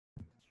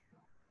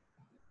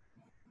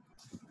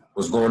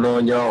What's going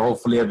on, y'all?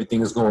 Hopefully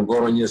everything is going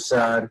good on your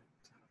side.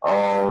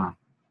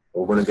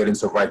 We're going to get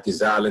into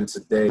Rikers Island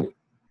today.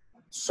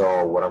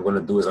 So what I'm going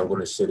to do is I'm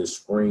going to share the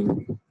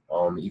screen.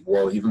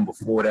 Even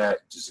before that,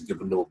 just to give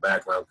a little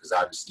background, because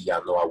obviously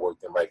y'all know I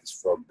worked in Rikers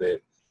for a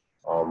bit.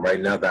 Right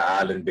now, the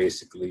island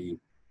basically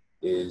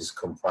is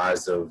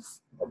comprised of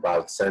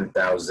about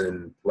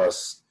 10,000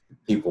 plus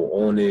people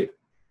on it.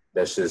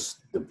 That's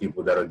just the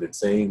people that are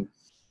detained.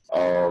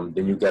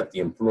 Then you got the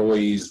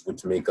employees,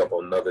 which make up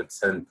another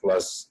 10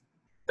 plus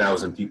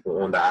thousand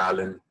people on the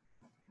island.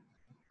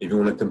 If you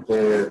want to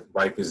compare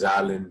Rikers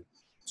Island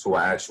to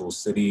an actual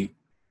city,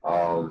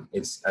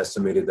 it's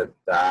estimated that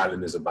the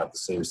island is about the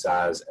same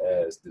size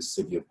as the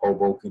city of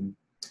Hoboken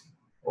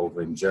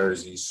over in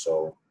Jersey.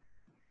 So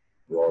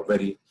you're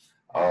already.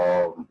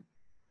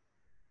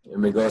 In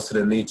regards to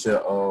the nature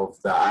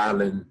of the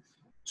island,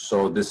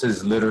 so this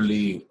is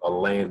literally a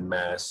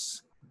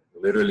landmass,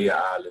 literally an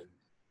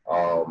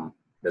island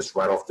that's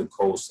right off the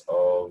coast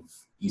of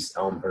East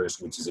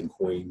Elmhurst, which is in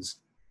Queens.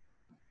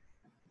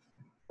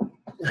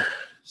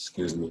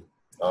 Excuse me.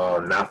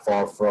 Not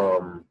far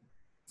from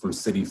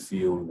Citi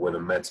Field where the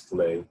Mets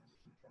play,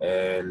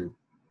 and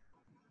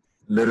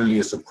literally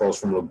it's across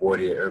from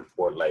LaGuardia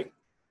Airport. Like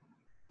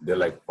they're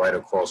like right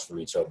across from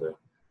each other,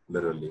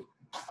 literally.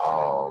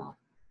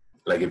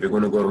 Like if you're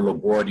gonna go to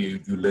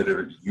LaGuardia,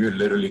 you're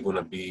literally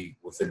gonna be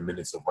within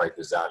minutes of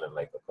Rikers Island,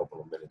 like a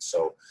couple of minutes.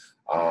 So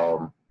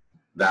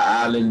the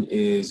island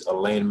is a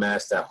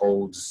landmass that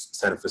holds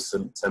 10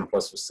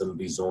 plus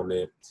facilities on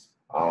it.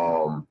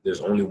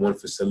 There's only one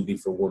facility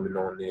for women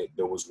on it.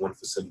 There was one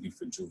facility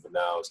for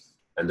juveniles,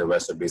 and the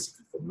rest are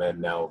basically for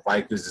men. Now,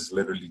 Rikers is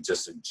literally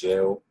just a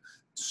jail.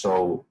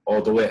 So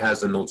although it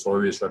has a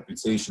notorious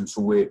reputation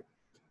to it,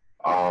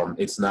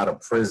 it's not a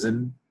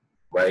prison,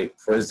 right?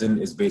 Prison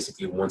is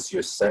basically once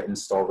you're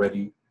sentenced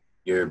already,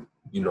 you're,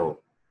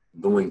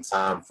 doing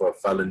time for a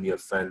felony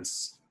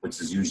offense,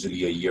 which is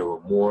usually a year or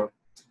more.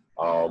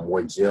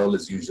 Where jail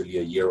is usually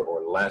a year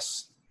or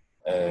less.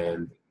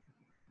 And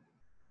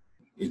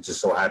it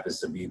just so happens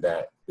to be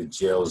that the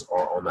jails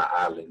are on the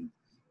island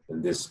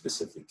in this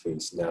specific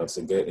case. Now,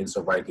 to get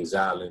into Rikers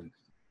Island,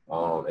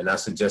 and I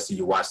suggest that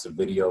you watch the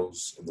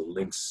videos and the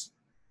links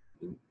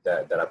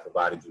that I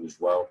provided you as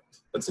well.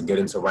 But to get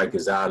into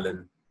Rikers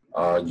Island,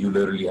 you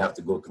literally have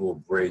to go through a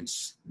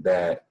bridge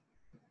that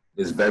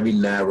is very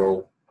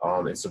narrow.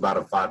 It's about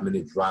a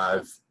 5-minute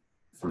drive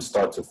from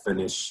start to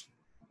finish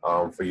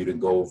for you to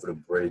go over the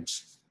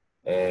bridge.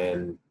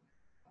 And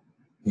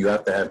you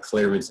have to have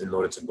clearance in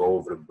order to go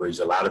over the bridge.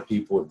 A lot of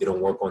people, if they don't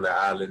work on the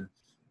island,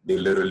 they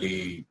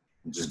literally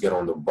just get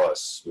on the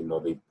bus.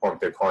 They park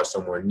their car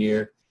somewhere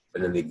near,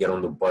 and then they get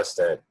on the bus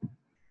that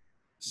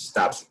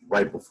stops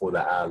right before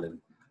the island.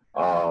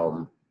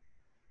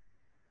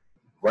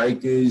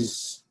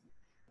 Rikers,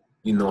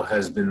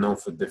 has been known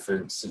for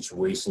different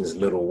situations.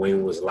 Lil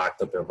Wayne was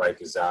locked up at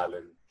Rikers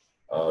Island.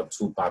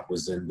 Tupac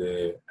was in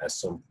there at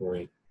some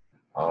point.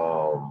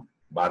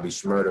 Bobby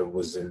Shmurda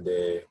was in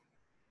there.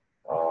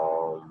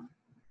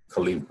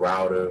 Khalif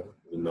Browder,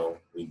 we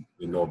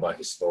know about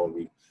his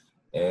story.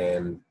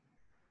 And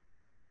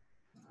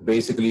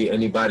basically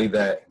anybody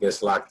that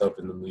gets locked up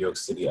in the New York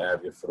City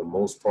area, for the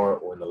most part,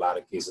 or in a lot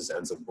of cases,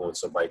 ends up going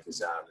to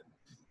Rikers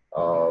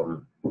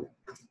Island.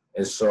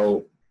 And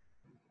so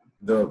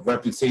the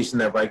reputation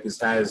that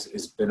Rikers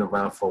has been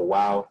around for a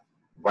while.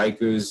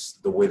 Rikers,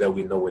 the way that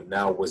we know it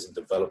now, wasn't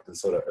developed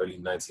until the early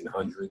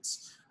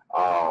 1900s.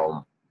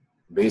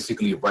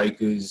 Basically,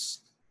 Rikers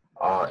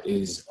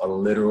is a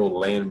literal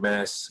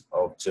landmass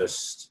of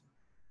just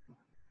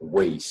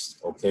waste,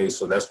 okay?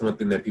 So that's one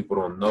thing that people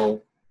don't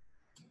know,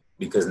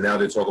 because now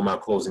they're talking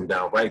about closing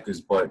down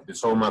Rikers, but they're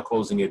talking about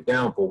closing it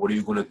down, but what are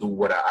you going to do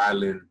with an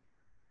island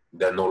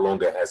that no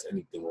longer has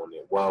anything on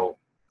it? Well,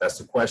 that's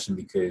the question,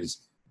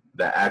 because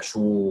the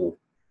actual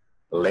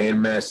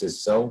landmass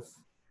itself,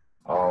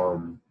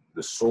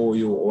 the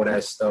soil, all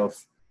that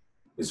stuff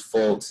is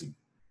faulty.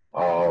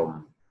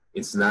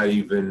 It's not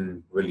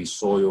even really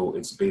soil.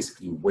 It's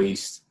basically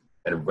waste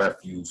and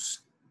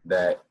refuse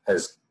that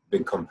has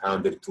been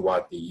compounded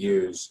throughout the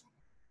years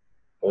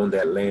on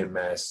that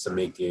landmass to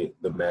make it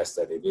the mass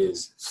that it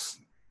is.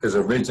 Because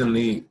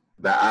originally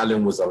the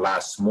island was a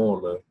lot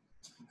smaller,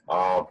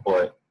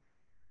 but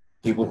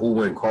people who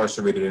were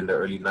incarcerated in the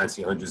early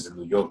 1900s in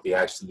New York, they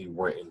actually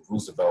were in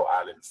Roosevelt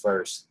Island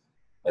first,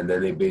 and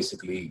then they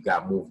basically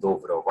got moved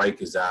over to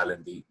Rikers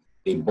Island.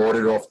 They bought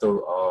it off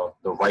the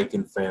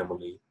Riken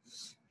family.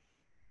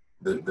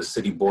 The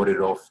city bought it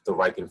off the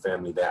Riken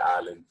family, that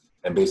island,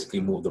 and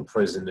basically moved the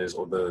prisoners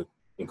or the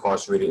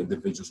incarcerated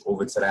individuals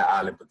over to that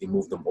island, but they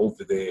moved them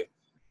over there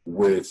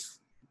with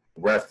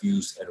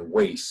refuse and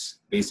waste,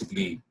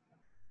 basically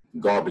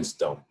garbage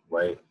dump,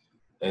 right?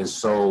 And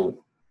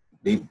so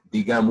they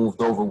got moved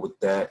over with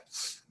that,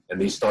 and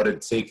they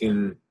started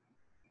taking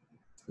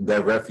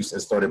that refuse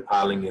and started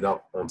piling it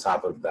up on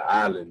top of the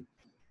island.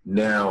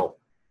 Now,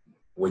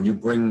 when you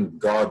bring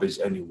garbage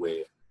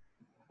anywhere,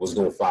 what's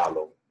going to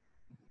follow?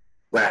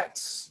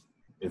 Rats,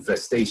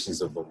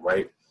 infestations of them,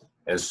 right?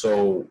 And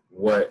so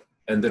what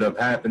ended up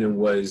happening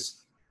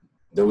was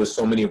there were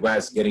so many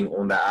rats getting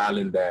on the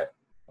island that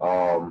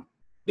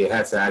they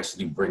had to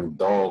actually bring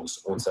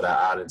dogs onto the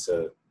island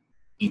to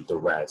eat the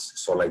rats.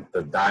 So like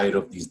the diet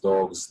of these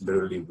dogs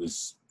literally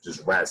was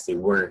just rats. They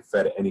weren't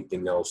fed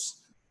anything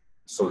else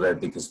so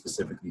that they could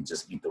specifically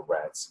just eat the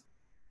rats.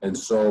 And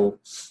so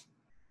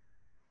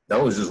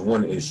that was just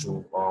one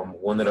issue.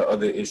 One of the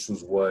other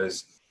issues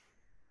was,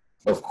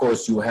 of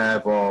course, you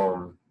have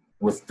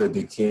with the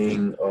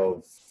decaying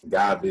of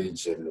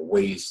garbage and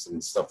waste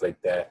and stuff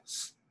like that,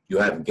 you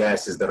have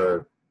gases that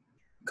are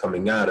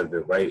coming out of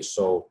it, right?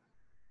 So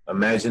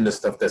imagine the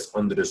stuff that's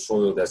under the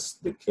soil that's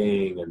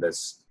decaying and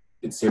that's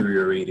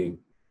deteriorating.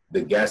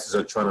 The gases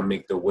are trying to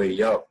make their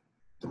way up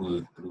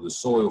through the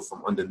soil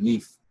from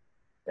underneath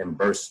and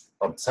burst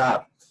up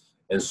top.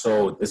 And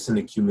so it's an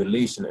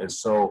accumulation. And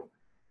so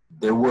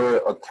there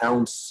were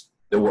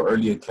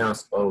early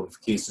accounts of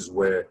cases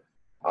where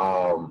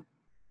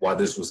while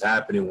this was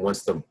happening,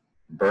 once the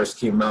burst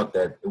came out,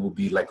 that it would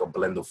be like a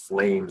blend of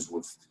flames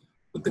with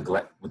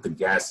the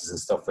gases and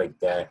stuff like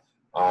that.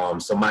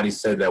 Somebody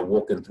said that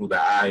walking through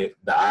the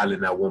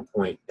island at one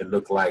point, it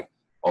looked like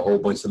a whole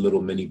bunch of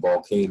little mini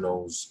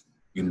volcanoes,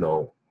 you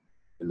know,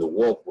 in the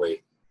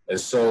walkway. And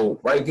so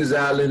Rikers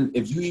Island,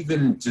 if you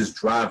even just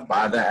drive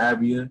by the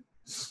area,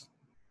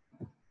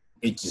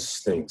 it just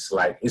stinks.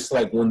 Like, it's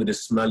like one of the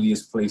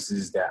smelliest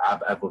places that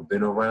I've ever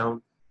been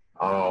around.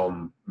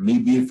 Me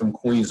being from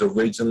Queens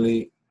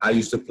originally, I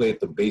used to play at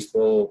the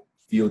baseball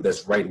field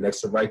that's right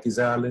next to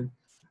Rikers Island.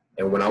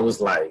 And when I was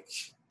like,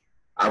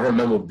 I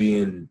remember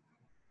being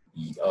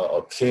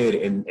a kid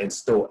and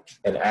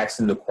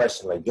asking the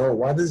question, like, yo,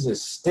 why does it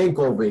stink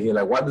over here?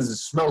 Like, why does it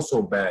smell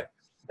so bad?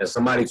 And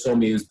somebody told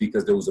me it was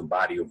because there was a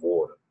body of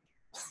water.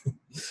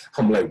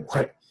 I'm like,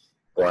 what?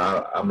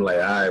 Well, I'm like,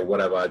 all right,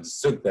 whatever. I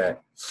just took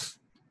that.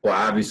 But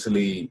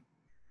obviously,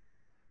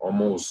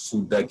 almost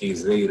 2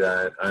 decades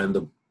later, I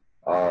ended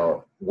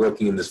up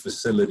working in this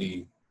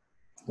facility,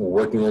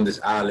 working on this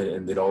island,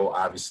 and it all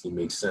obviously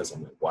makes sense.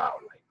 I'm like, wow,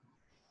 like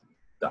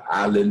the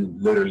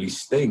island literally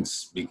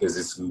stinks because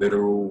it's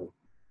literal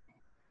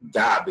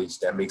garbage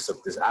that makes up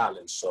this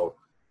island. So,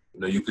 you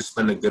know, you could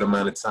spend a good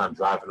amount of time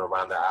driving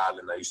around the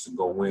island. I used to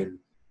go in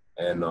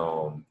and,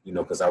 you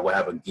know, because I would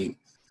have a gate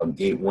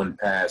 1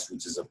 pass,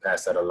 which is a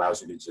pass that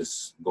allows you to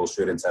just go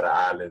straight into the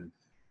island.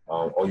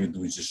 All you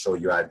do is just show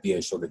your ID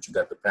and show that you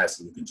got the pass,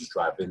 and you can just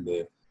drive in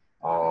there.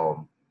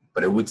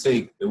 But it would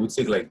take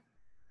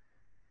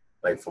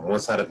like from one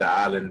side of the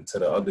island to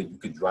the other, you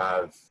could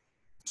drive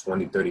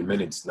 20, 30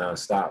 minutes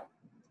nonstop.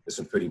 It's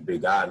a pretty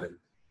big island.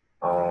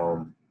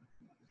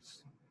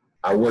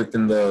 I worked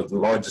in the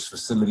largest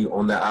facility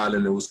on that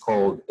island. It was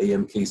called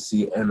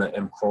AMKC, Anna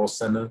M. Cross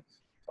Center.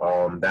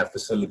 That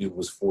facility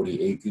was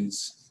 40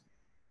 acres.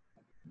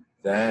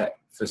 That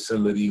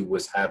facility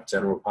was half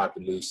general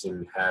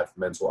population, half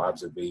mental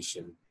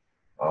observation.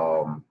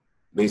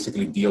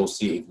 Basically,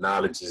 DOC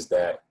acknowledges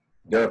that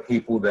there are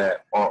people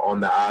that are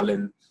on the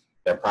island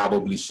that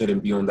probably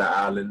shouldn't be on the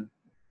island.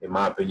 In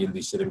my opinion,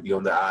 they shouldn't be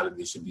on the island.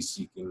 They should be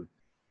seeking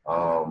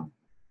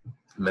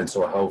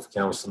mental health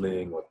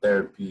counseling or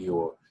therapy,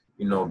 or,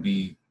 you know,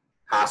 be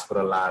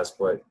hospitalized.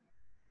 But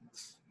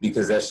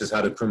because that's just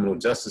how the criminal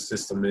justice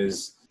system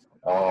is,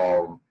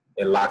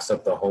 it locks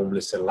up the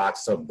homeless. It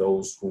locks up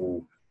those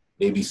who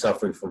may be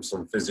suffering from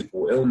some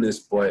physical illness,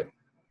 but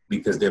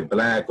because they're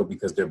Black or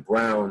because they're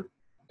brown,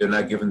 they're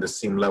not given the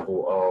same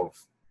level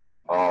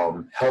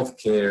of health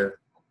care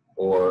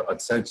or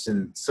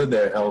attention to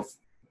their health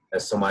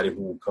as somebody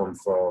who will come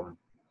from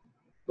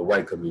the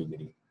white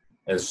community.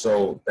 And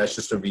so that's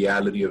just the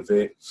reality of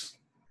it.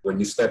 When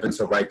you step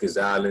into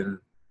Rikers Island,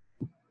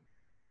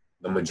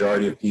 the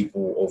majority of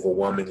people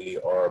overwhelmingly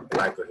are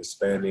Black or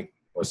Hispanic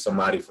or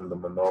somebody from the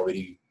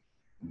minority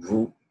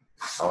group.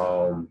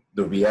 The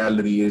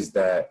reality is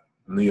that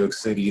New York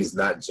City is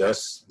not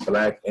just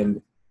Black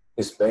and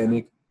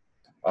Hispanic,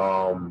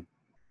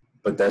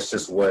 but that's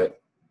just what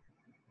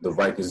the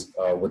Rikers,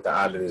 what the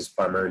island is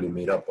primarily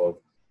made up of.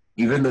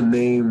 Even the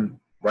name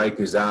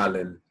Rikers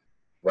Island,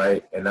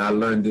 right? And I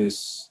learned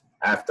this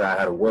after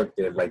I had worked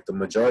there. Like, the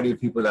majority of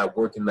people that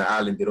work in the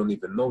island, they don't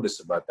even know this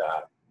about the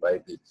island,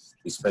 right?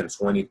 They spend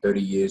 20,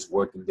 30 years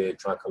working there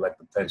trying to collect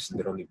a pension.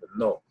 They don't even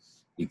know,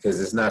 because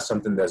it's not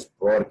something that's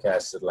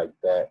broadcasted like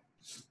that.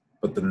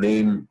 But the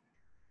name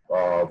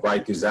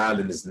Rikers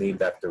Island is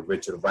named after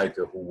Richard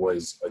Riker, who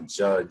was a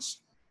judge,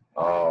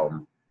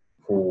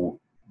 who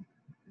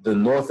the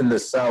North and the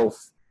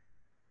South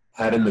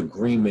had an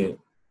agreement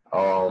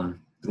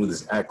through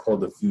this act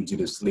called the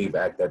Fugitive Slave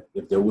Act, that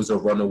if there was a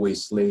runaway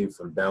slave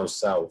from down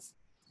south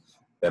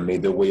that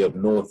made their way up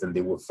north and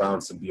they were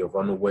found to be a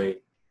runaway,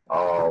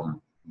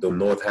 the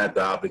North had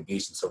the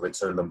obligation to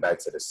return them back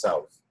to the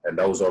South. And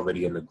that was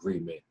already an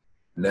agreement.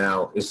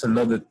 Now, it's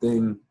another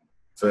thing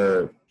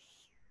for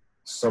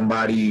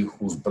somebody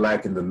who's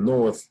Black in the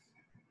North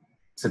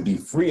to be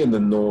free in the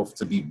North,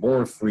 to be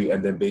born free,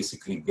 and then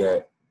basically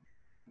get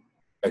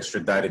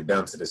extradited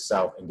down to the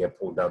South and get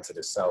pulled down to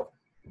the South.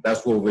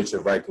 That's what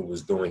Richard Riker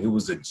was doing. He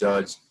was a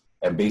judge,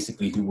 and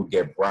basically he would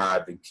get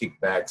bribed and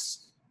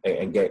kickbacks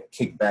and get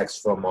kickbacks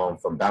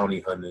from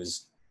bounty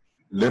hunters,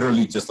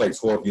 literally just like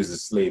 12 Years a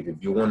Slave.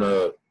 If you want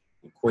to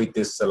equate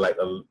this to like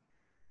a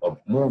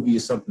movie or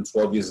something,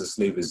 12 Years a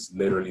Slave is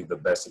literally the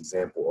best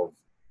example of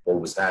what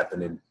was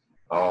happening.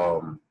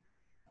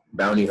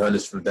 Bounty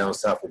hunters from down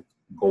south would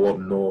go up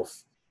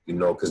north, you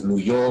know, because New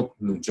York,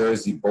 New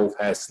Jersey both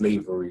had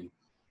slavery.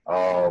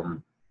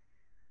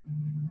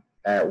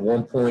 At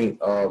one point,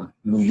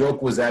 New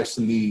York was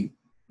actually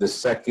the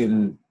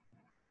second,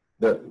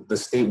 the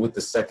state with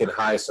the second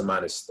highest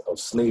amount of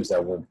slaves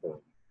at one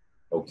point.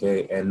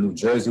 Okay, and New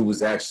Jersey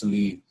was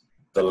actually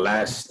the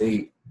last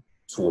state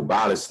to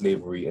abolish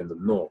slavery in the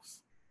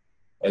North.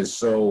 And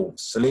so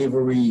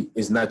slavery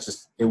is not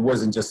just, it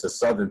wasn't just a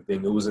Southern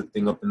thing, it was a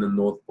thing up in the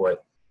North,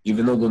 but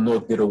even though the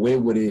North did away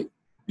with it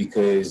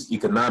because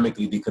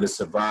economically they could have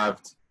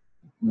survived,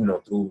 you know,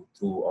 through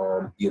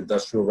the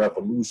Industrial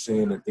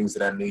Revolution and things of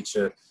that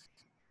nature,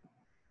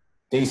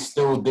 they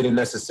still didn't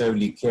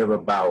necessarily care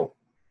about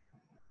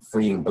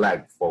freeing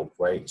Black folk,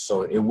 right?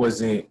 So it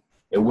wasn't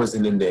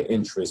in their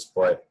interest,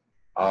 but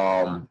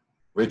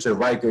Richard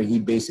Riker, he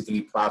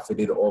basically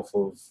profited off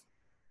of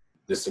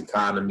this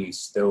economy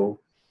still.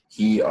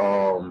 He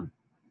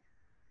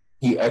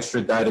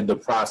extradited the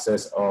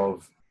process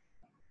of,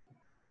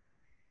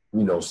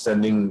 you know,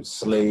 sending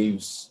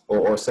slaves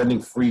or sending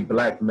free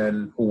Black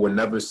men who were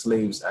never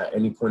slaves at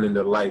any point in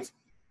their life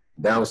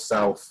down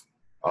south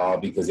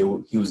because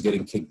he was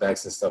getting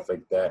kickbacks and stuff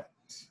like that.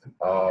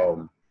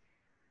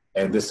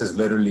 And this is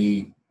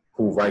literally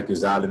who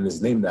Rikers Island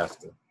is named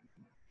after.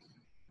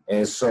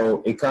 And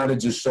so it kind of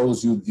just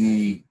shows you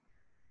the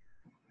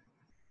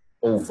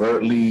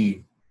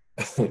overtly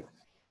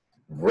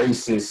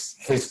racist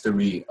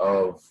history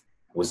of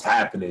what's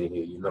happening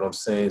here. You know what I'm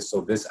saying?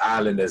 So this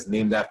island that's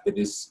named after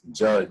this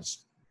judge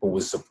who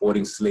was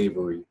supporting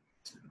slavery,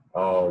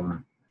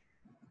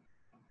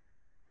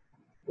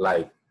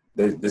 like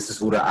this is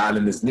who the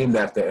island is named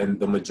after, and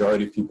the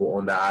majority of people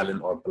on the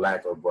island are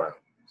Black or brown.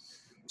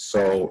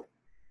 So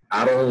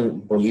I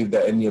don't believe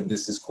that any of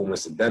this is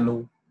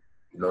coincidental.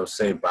 You know what I'm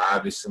saying? But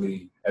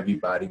obviously,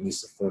 everybody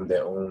needs to form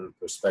their own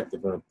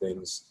perspective on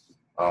things.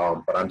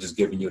 But I'm just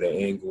giving you the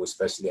angle,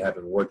 especially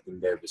having worked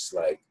in there. It's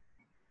like,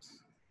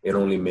 it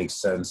only makes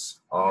sense.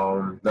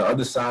 The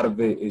other side of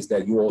it is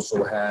that you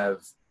also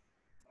have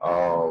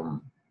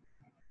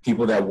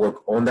people that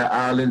work on the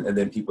island and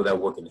then people that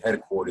work in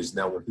headquarters.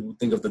 Now, when people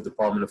think of the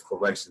Department of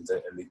Corrections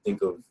and they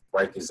think of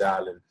Rikers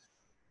Island,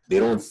 they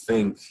don't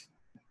think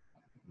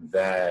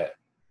that,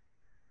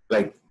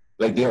 like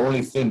they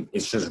only think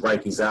it's just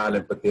Rikers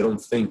Island, but they don't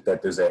think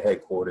that there's a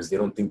headquarters. They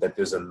don't think that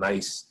there's a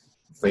nice,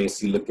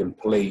 fancy looking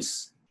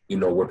place, you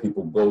know, where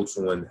people go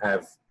to and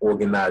have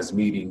organized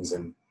meetings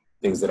and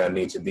things of that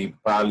nature. They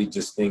probably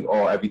just think,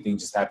 oh, everything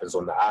just happens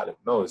on the island.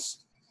 No,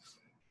 it's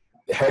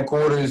the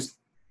headquarters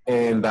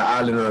and the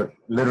island are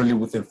literally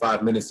within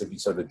 5 minutes of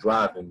each other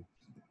driving.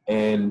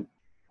 And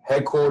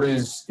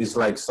headquarters is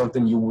like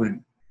something you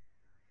would,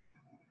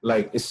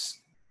 like, it's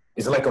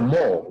like a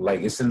mall.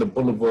 Like, it's in the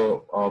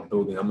Boulevard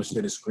building. I'm gonna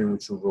share the screen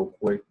with you real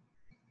quick.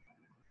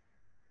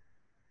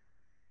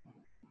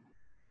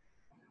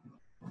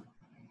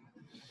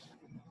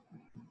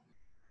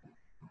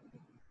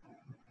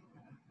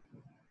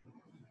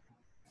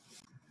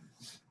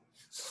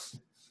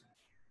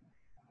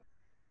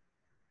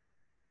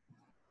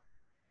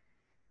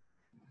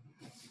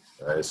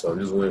 All right, so I'm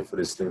just waiting for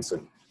this thing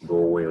to go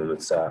away on the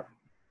top.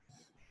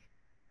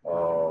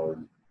 All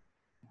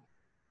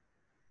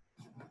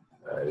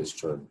right, it's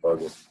trying to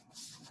bug it.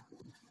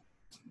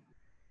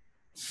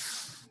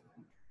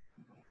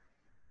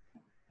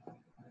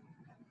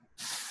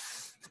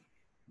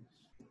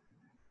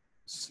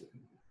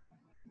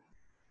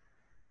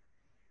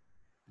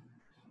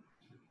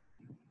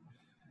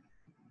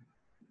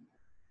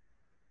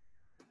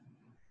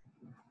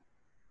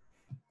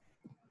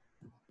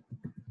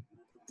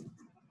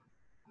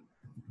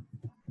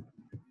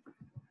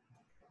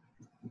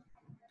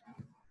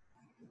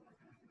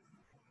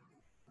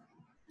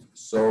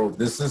 So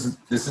this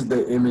is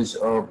the image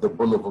of the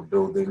Boulevard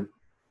building.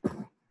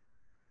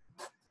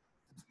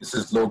 This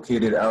is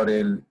located out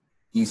in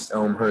East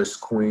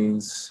Elmhurst,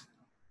 Queens.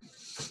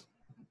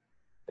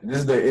 And this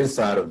is the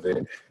inside of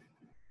it.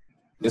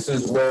 This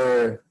is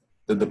where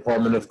the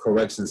Department of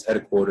Corrections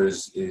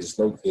headquarters is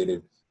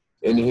located.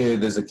 In here,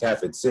 there's a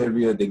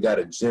cafeteria. They got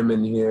a gym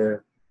in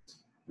here.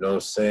 You know what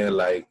I'm saying?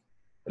 Like,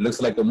 it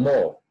looks like a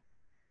mall.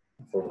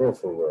 For real,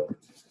 for real.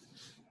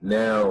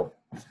 Now,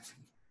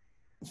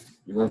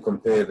 you're going to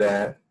compare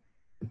that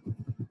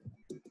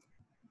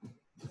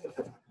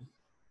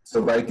to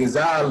Rikers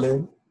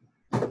Island.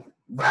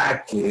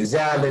 Rikers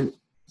Island.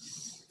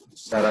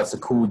 Shout out to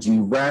Cool G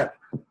Rap.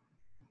 You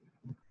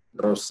know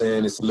what I'm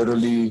saying? It's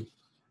literally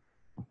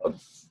a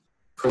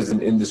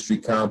prison industry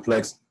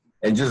complex.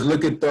 And just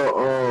look at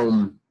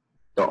the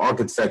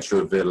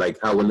architecture of it, like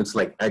how it looks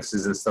like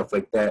X's and stuff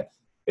like that.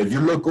 If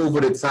you look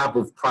over the top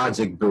of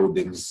project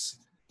buildings,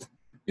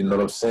 you know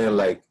what I'm saying?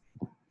 Like,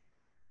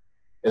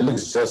 it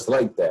looks just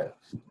like that.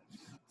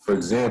 For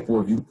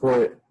example, if you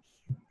put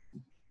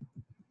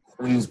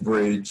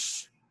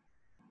Queensbridge.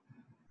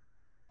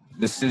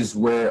 This is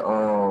where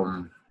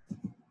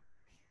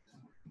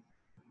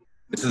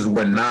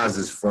Nas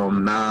is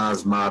from.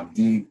 Nas, Mobb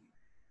Deep.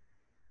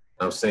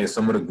 I'm saying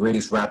some of the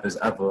greatest rappers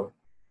ever.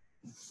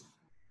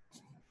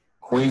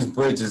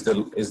 Queensbridge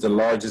is the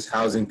largest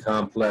housing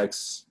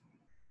complex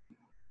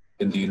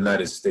in the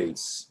United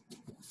States.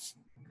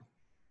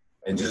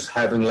 And just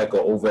having like an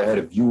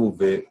overhead view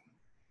of it,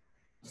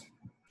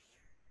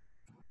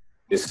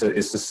 it's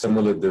a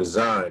similar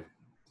design.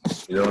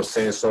 You know what I'm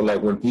saying? So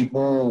like when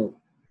people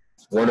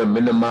want to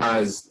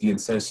minimize the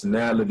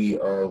intentionality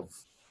of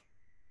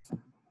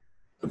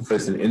the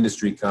prison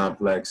industry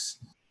complex,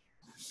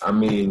 I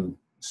mean,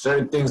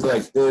 certain things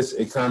like this,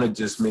 it kind of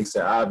just makes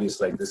it obvious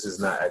like this is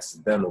not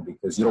accidental,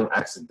 because you don't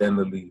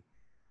accidentally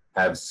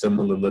have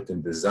similar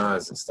looking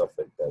designs and stuff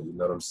like that. You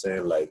know what I'm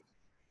saying? Like,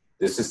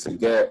 this is to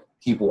get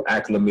people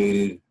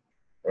acclimated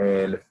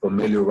and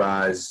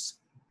familiarized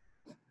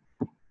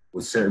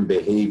with certain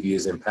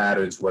behaviors and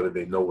patterns, whether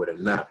they know it or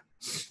not.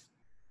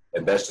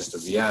 And that's just the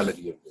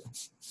reality of it.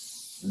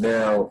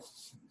 Now,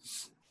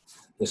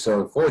 it's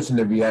an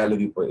unfortunate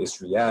reality, but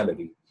it's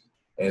reality.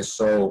 And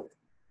so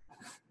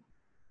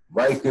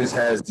Rikers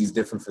has these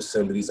different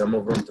facilities. I'm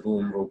gonna run through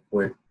them real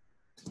quick.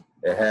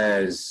 It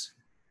has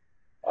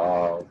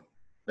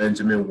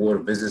Benjamin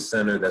Ward Visit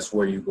Center. That's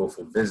where you go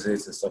for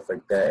visits and stuff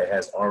like that. It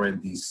has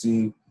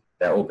RNDC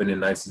that opened in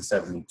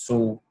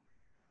 1972.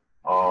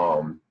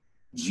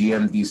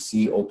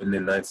 GMDC opened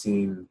in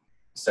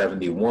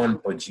 1971,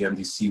 but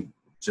GMDC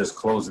just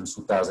closed in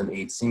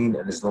 2018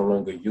 and is no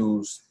longer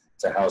used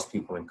to house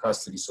people in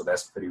custody. So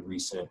that's pretty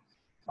recent.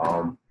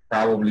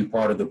 Probably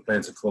part of the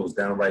plan to close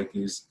down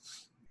Rikers.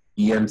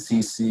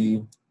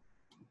 EMTC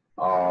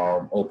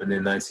opened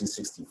in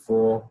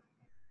 1964,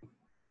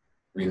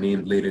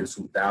 renamed later in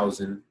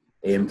 2000.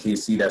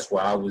 AMKC, that's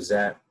where I was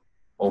at,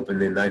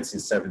 opened in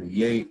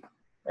 1978,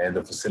 and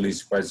the facility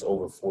spreads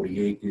over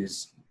 40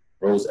 acres.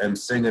 Rose M.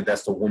 Singer,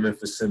 that's the woman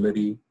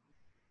facility.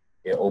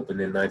 It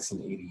opened in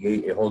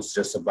 1988. It holds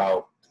just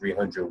about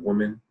 300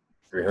 women,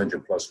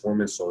 300 plus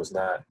women, so it's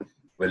not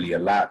really a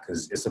lot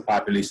because it's a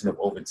population of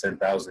over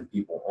 10,000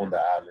 people on the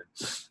island.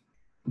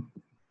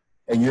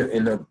 And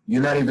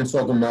you're not even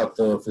talking about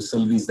the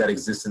facilities that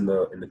exist in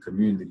the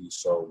community.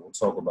 So we'll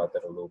talk about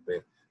that a little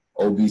bit.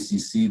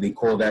 OBCC, they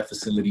call that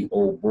facility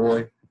Old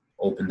Boy,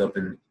 opened up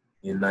in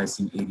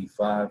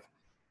 1985.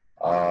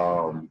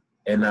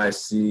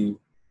 NIC,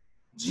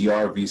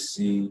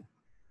 GRVC,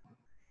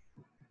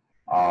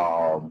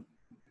 and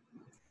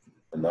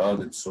the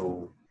other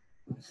two,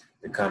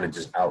 they're kind of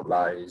just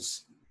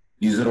outliers.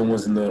 These are the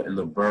ones in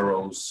the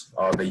boroughs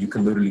that you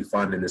can literally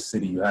find in the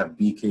city. You have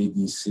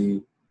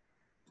BKDC,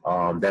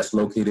 that's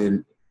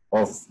located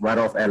right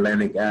off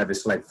Atlantic Ave.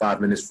 It's like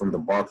 5 minutes from the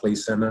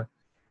Barclays Center.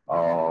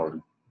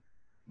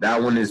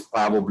 That one is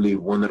probably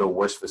one of the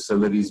worst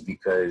facilities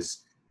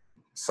because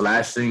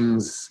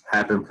slashings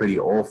happen pretty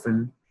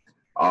often.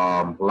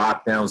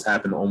 Lockdowns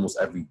happen almost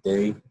every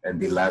day, and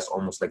they last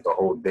almost like the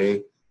whole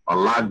day. A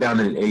lockdown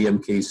in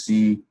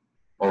AMKC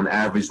on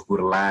average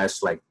would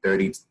last like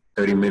 30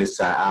 minutes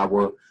to an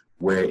hour,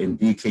 where in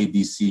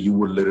BKDC you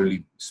would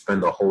literally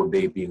spend the whole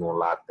day being on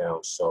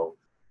lockdown. So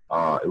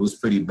it was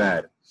pretty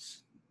bad.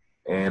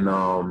 And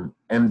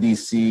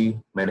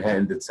MDC,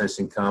 Manhattan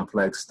Detention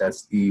Complex,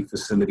 that's the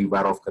facility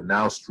right off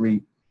Canal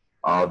Street.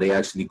 They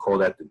actually call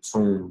that the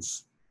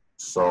Tombs.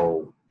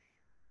 So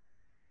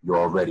you're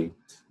already.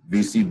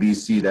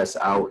 VCBC, that's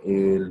out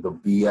in the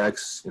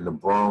BX, in the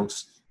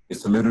Bronx.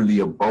 It's literally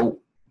a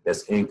boat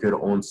that's anchored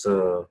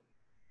onto,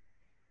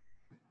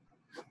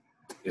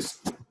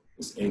 it's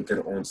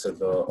anchored onto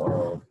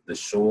the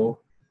shore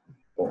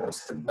or onto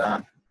the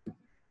dock.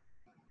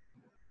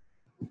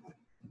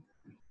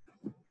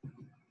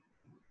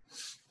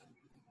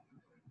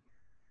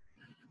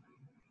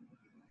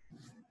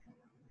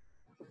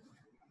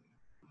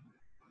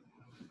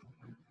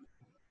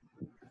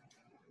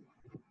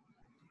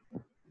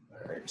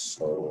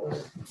 So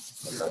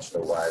I'm not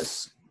sure why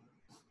it's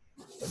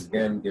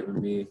again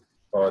giving me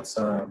a hard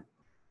time.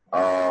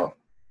 But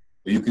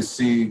you can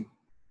see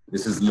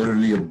this is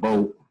literally a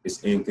boat.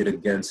 It's anchored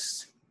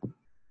against,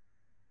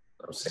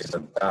 I'm saying,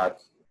 a dock.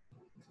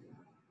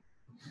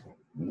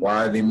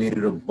 Why they made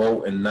it a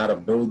boat and not a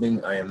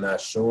building, I am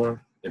not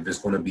sure if it's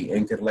going to be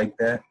anchored like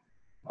that.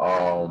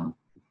 On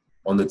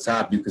the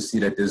top, you can see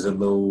that there's a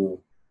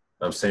little,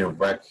 I'm saying,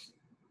 rec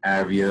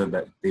area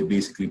that they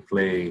basically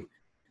play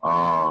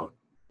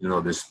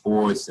their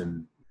sports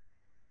and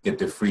get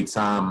their free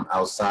time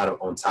outside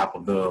on top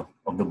of the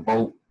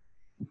boat.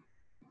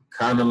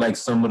 Kind of like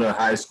some of the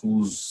high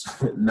schools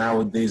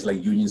nowadays,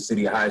 like Union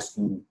City High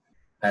School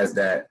has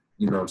that,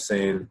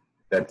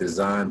 that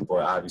design, but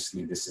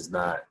obviously this is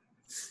not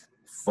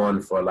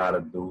fun for a lot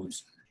of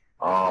dudes.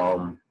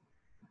 But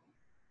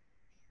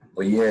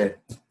yeah,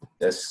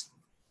 that's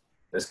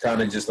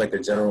kind of just like a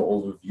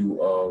general overview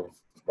of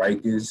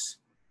Rikers.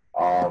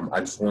 I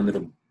just wanted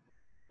to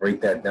break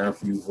that down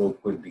for you real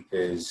quick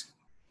because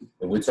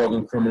if we're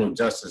talking criminal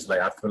justice, like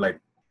I feel like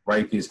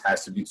Rikers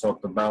has to be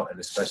talked about, and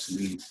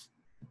especially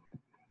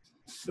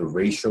the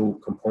racial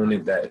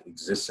component that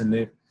exists in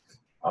it.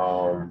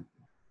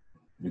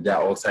 You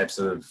got all types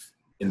of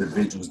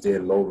individuals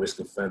there, low risk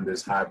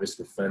offenders, high risk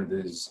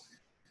offenders,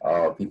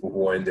 people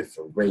who are in there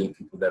for rape,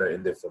 people that are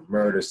in there for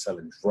murder,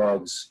 selling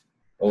drugs,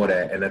 all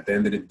that. And at the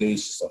end of the day,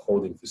 it's just a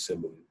holding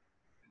facility.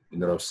 You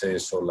know what I'm saying?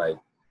 So like,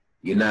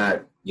 you're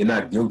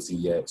not guilty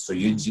yet. So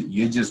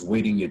you're just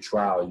waiting your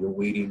trial. You're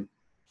waiting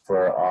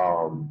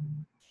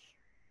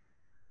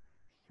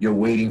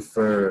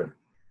for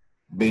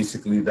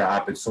basically the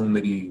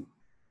opportunity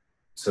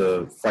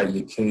to fight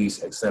your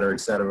case, et cetera, et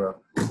cetera.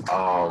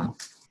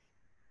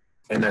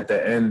 And at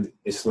the end,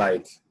 it's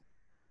like,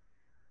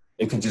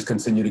 it can just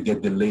continue to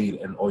get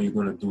delayed, and all you're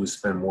gonna do is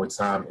spend more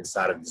time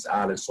inside of this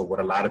island. So what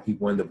a lot of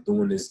people end up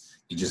doing is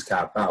you just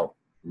cop out.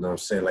 You know what I'm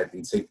saying? Like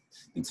they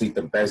take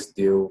the best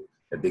deal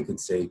that they could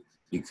take,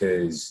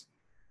 because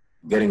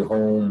getting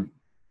home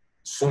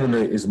sooner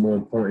is more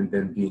important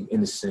than being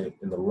innocent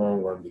in the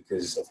long run.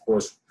 Because of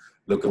course,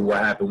 look at what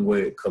happened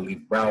with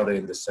Khalif Browder,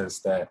 in the sense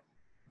that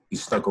he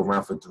stuck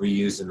around for 3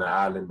 years in the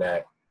island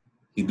that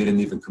he didn't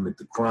even commit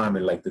the crime,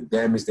 and like the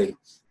damage that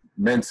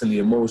mentally,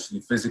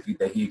 emotionally, physically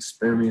that he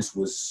experienced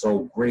was so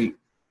great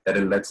that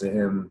it led to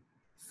him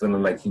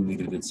feeling like he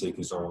needed to take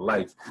his own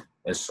life.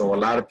 And so a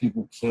lot of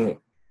people can't,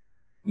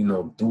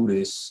 do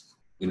this,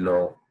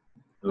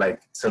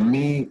 like, to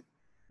me,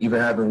 even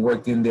having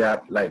worked in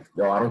there, like,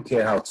 I don't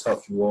care how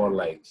tough you are,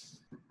 like,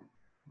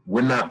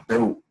 we're not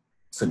built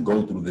to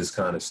go through this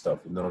kind of stuff,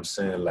 you know what I'm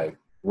saying? Like,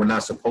 we're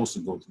not supposed to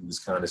go through this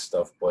kind of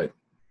stuff, but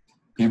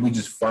people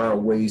just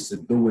find ways to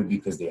do it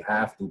because they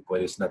have to,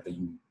 but it's not that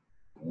you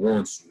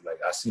want to. Like,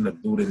 I seen a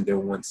dude in there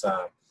one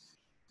time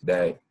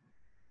that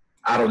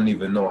I don't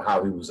even know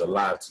how he was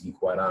alive, to be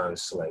quite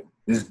honest. Like,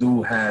 this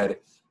dude had,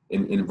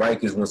 in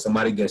Rikers, when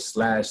somebody gets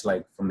slashed,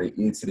 like, from the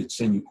ear to the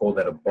chin, you call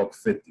that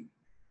 $150,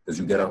 because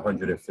you get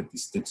 150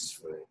 stitches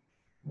for it,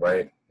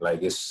 right?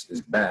 Like, it's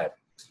bad.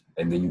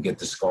 And then you get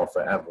the scar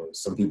forever.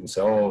 Some people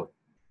say, oh,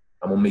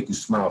 I'm going to make you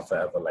smile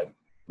forever. Like,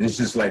 there's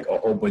just, like, a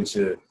whole bunch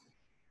of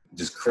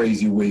just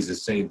crazy ways of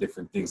saying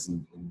different things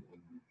in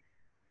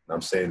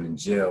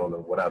jail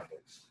or whatever.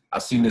 I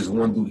seen this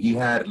one dude, he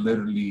had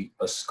literally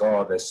a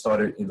scar that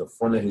started in the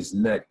front of his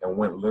neck and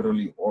went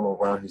literally all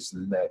around his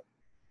neck,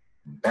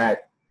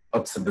 back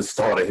up to the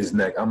start of his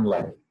neck. I'm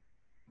like,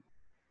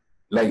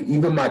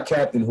 even my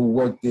captain who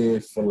worked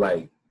there for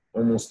like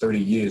almost 30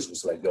 years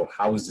was like, yo,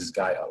 how is this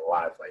guy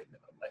alive right now?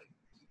 Like,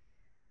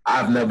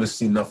 I've never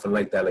seen nothing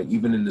like that. Like,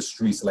 even in the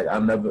streets, like,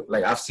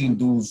 I've seen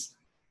dudes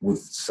with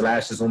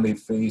slashes on their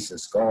face and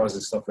scars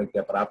and stuff like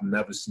that, but I've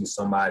never seen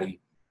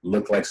somebody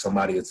look like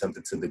somebody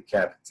attempted to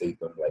decapitate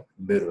them, like,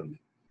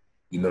 literally.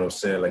 You know what I'm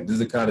saying? Like, this is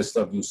the kind of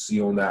stuff you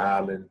see on the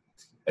island,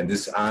 and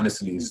this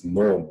honestly is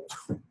normal.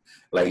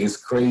 Like, it's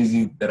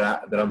crazy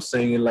that I'm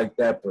saying it like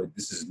that, but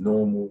this is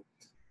normal.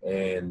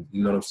 And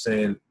you know what I'm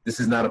saying? This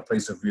is not a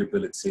place of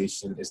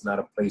rehabilitation. It's not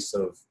a place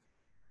of,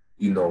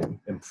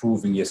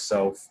 improving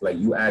yourself. Like,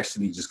 you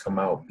actually just come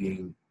out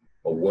being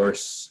a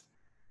worse,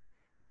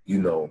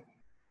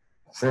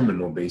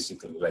 criminal,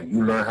 basically. Like,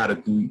 you learn how to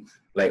do,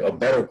 like, a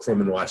better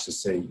criminal, I should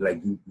say.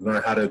 Like, you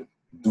learn how to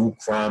do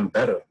crime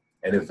better.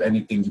 And if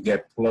anything, you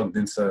get plugged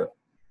into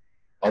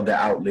other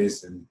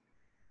outlets and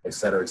et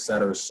cetera, et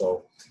cetera.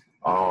 So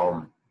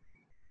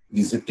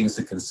these are things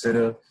to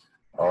consider.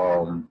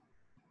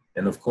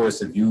 And of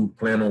course, if you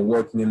plan on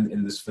working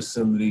in this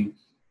facility,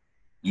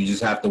 you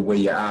just have to weigh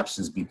your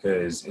options,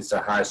 because it's a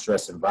high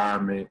stress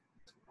environment.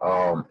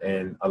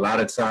 And a lot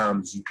of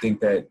times you think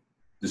that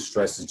the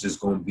stress is just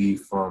going to be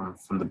from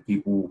the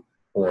people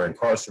who are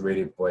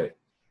incarcerated, but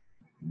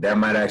that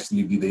might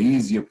actually be the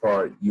easier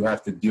part. You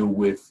have to deal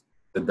with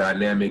the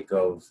dynamic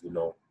of,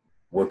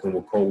 working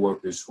with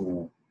coworkers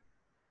who,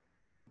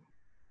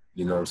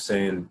 you know what I'm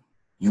saying,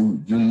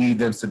 you need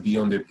them to be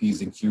on their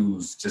P's and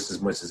Q's just as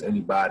much as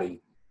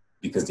anybody,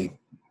 because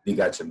they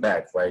got your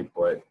back, right?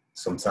 But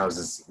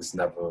sometimes it's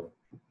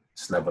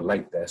never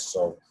like that.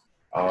 So,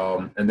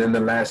 and then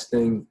the last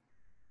thing,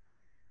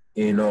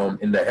 in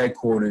the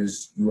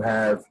headquarters, you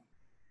have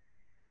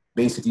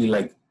basically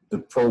like the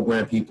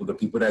program people, the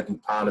people that do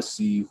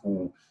policy,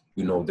 who,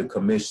 the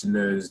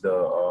commissioners,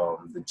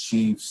 the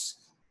chiefs,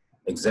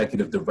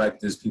 executive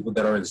directors, people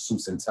that are in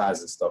suits and ties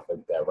and stuff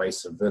like that, right?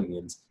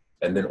 Civilians.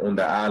 And then on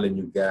the island,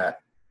 you got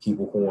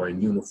people who are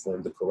in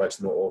uniform, the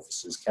correctional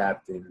officers,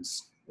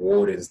 captains,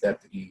 wardens,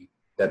 deputy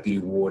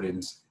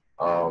wardens,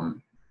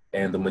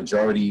 and the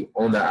majority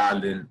on the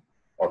island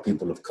are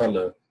people of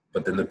color,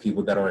 but then the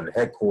people that are in the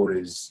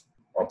headquarters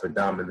are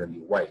predominantly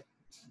white.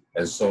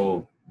 And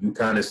so you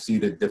kind of see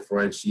the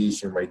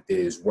differentiation right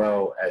there as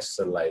well, as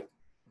to, like,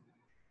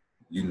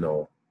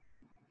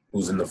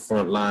 who's in the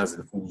front lines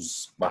and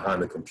who's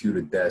behind the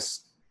computer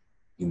desk,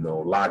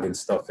 logging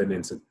stuff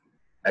into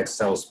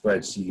Excel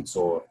spreadsheets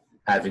or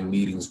having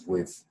meetings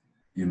with,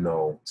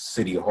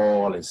 City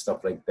Hall and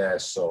stuff like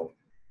that. So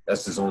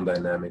that's his own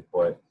dynamic.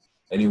 But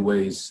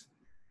anyways,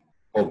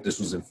 hope this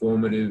was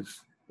informative.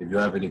 If you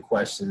have any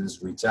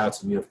questions, reach out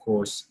to me, of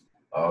course.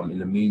 In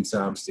the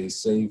meantime, stay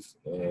safe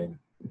and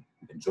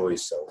enjoy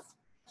yourself.